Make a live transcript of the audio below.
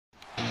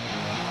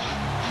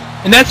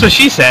And that's what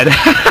she said.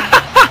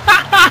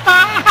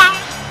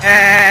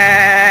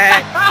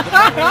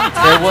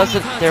 There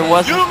wasn't.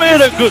 You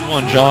made a good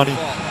one, Johnny.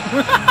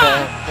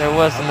 There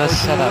wasn't a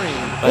setup.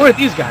 Who are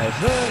these guys?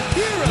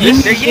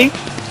 They're Yin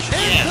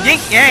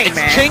Yang,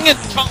 man. It's King and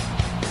Chong.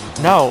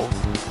 No,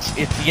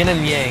 it's Yin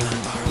and Yang.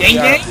 Yang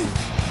Yang?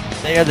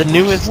 They are the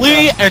newest.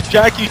 Lee and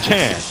Jackie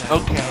Chan.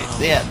 Okay,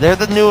 yeah, they're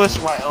the newest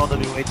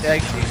YLWA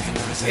tag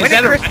team. When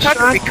did Chris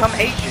Tucker become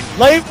Asian?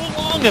 Lei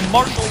Wulong and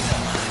Marshall.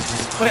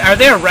 Wait, are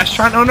they a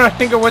restaurant owner? I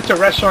think I went to a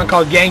restaurant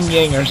called Yang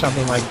Yang or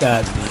something like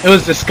that. It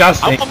was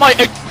disgusting. I want my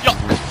egg yuck.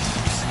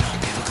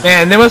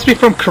 Man, they must be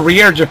from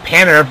Korea or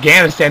Japan or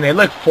Afghanistan. They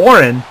look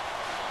foreign.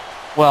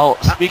 Well,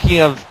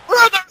 speaking of, Where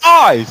are their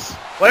eyes?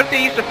 What if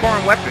they used a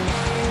foreign weapon?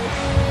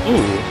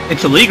 Ooh,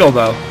 it's illegal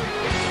though.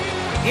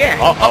 Yeah.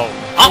 Uh-oh.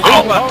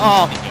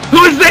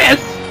 Who is this?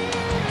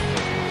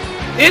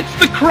 It's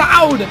the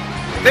crowd!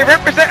 They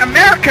represent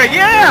America,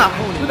 yeah!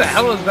 Who the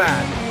hell is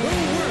that?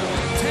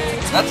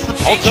 that's the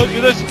I'll tell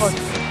you this much.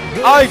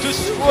 I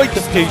destroyed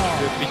the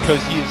Patriot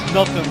because he is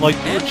nothing like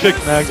your chick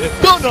magnet.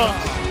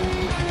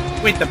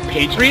 Wait, the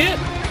Patriot?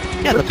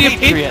 Yeah, What's the he a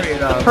Patriot. patriot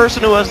The of?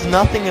 person who has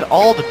nothing at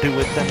all to do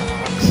with the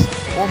Nox.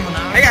 Or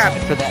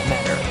monoxide, for that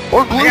matter.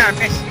 Or glue. Yeah,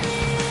 man.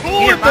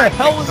 Who the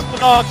hell is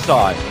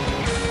monoxide?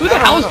 Who the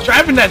hell is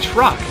driving that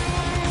truck?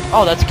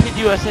 Oh, that's Kid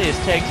USA's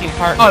tag team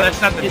partner. Oh, that's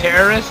not the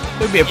terrorist? It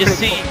would be a You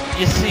pretty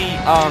see,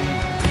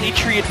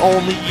 Patriot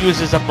only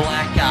uses a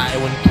black guy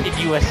when Kid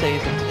USA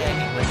is in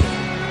tagging with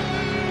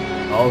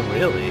him. Oh,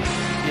 really?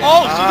 Yeah.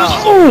 Oh,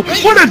 so this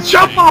is Oh, what a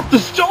jump off the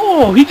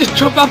stove! He just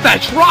jumped off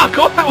that truck!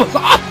 Oh, that was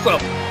awesome!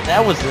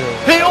 That was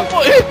He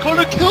could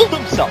have killed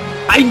himself.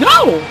 I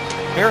know!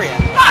 very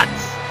athletic.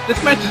 Nuts!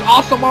 This match is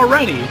awesome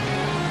already.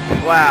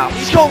 Wow.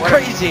 He's going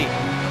crazy.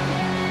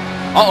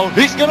 Uh-oh,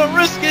 he's gonna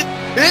risk it.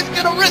 He's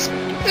gonna risk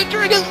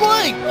injuring his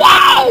leg.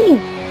 Wow!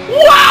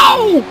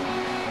 Wow!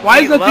 Why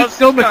He is that dude loves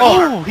still in the his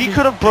car? Oh, he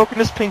could have broken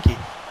his pinky.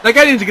 That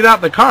guy needs to get out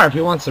of the car if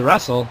he wants to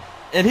wrestle.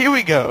 And here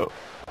we go.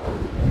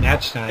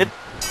 Match time.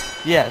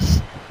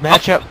 Yes.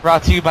 Matchup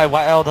brought to you by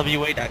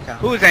YLLWA.com.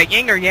 Who is that,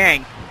 Yin or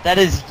Yang? That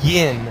is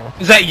Yin.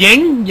 Is that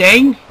Yang?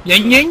 Yang?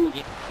 Yang Yang?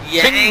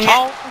 Yang.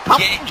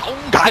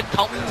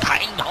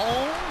 That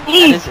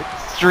is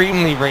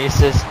extremely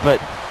racist, but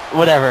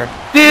whatever.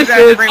 This Who's that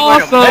is ring with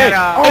him? awesome!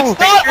 That, It's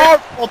not our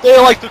fault they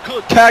like to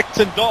cook cats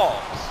and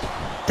dogs.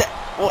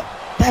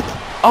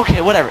 That's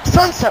okay. Whatever.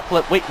 Sunset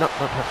flip. Wait, no.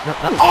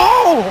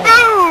 Oh!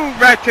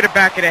 Boom! Right to the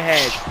back of the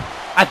head.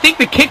 I think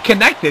the kick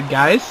connected,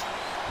 guys.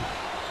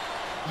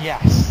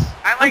 Yes.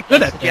 I like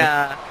good this. at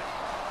that.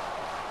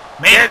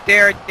 Man.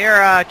 They're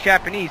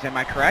Japanese, am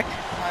I correct?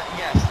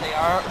 Yes, they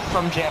are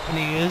from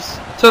Japanese.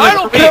 So I they're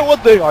don't Korean. care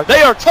what they are.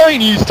 They are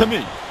Chinese to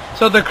me.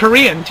 So they're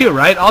Korean too,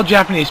 right? All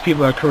Japanese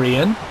people are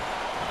Korean.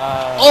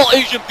 All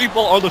Asian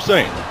people are the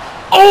same.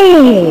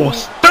 Oh!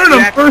 Sternum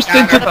That's burst not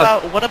into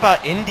about- the... What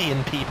about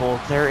Indian people?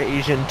 They're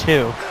Asian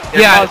too.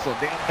 They're Yeah. Muslim.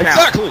 They don't count.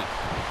 Exactly.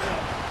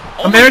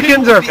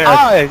 Americans Only are people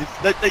with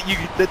the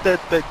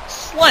eyes that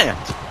slant.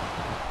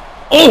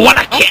 Oh, what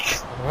a kick!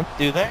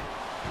 Do they?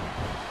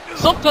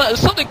 Sometimes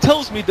something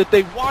tells me that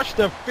they wash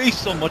their face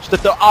so much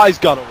that their eyes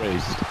got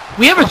erased.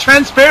 We have a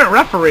transparent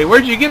referee.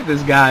 Where'd you get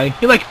this guy?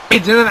 He like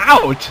fades in and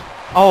out.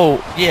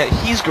 Oh, yeah,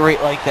 he's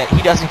great like that.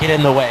 He doesn't get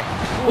in the way.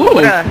 Ooh.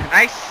 What a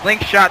nice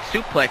slingshot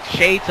suplex.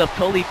 Shades of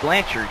Tully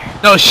Blanchard.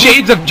 No,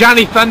 shades of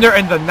Johnny Thunder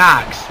and the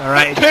Knox, Who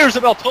alright? cares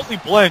about Tully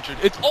Blanchard?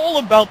 It's all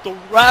about the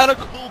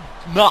radical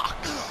Knox.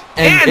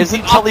 And And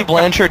isn't the Tully uppercut.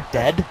 Blanchard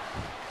dead?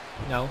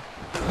 No.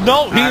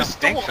 No, he I is don't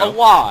still think so.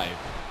 alive.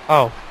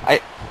 Oh,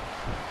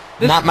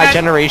 This not my match-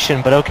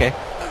 generation, but okay.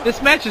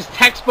 This match is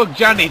textbook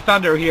Johnny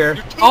Thunder here.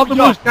 You're too All the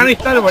young. moves Johnny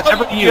Thunder would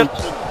ever use.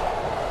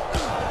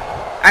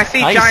 I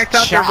see Nice Johnny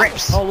Thunder chops.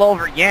 written all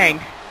over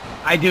Yang.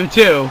 I do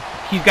too.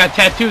 He's got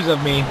tattoos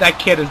of me. That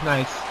kid is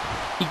nice.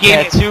 He gave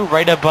it. Tattoo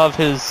right above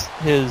his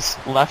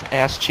left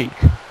ass cheek.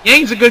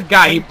 Yang's a good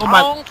guy. He pulled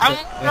my...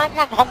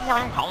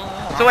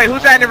 So wait,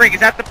 who's that in the ring? Is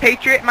that the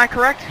Patriot? Am I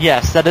correct?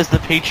 Yes, that is the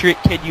Patriot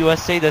Kid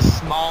USA, the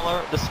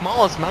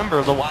smallest member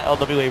of the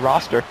YLWA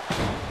roster.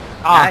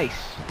 Nice.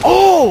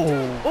 Oh,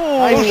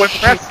 Ooh,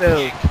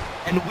 impressive.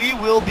 And we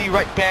will be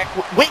right back.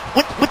 Wait,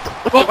 what?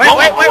 Wait,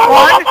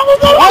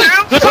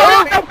 what? The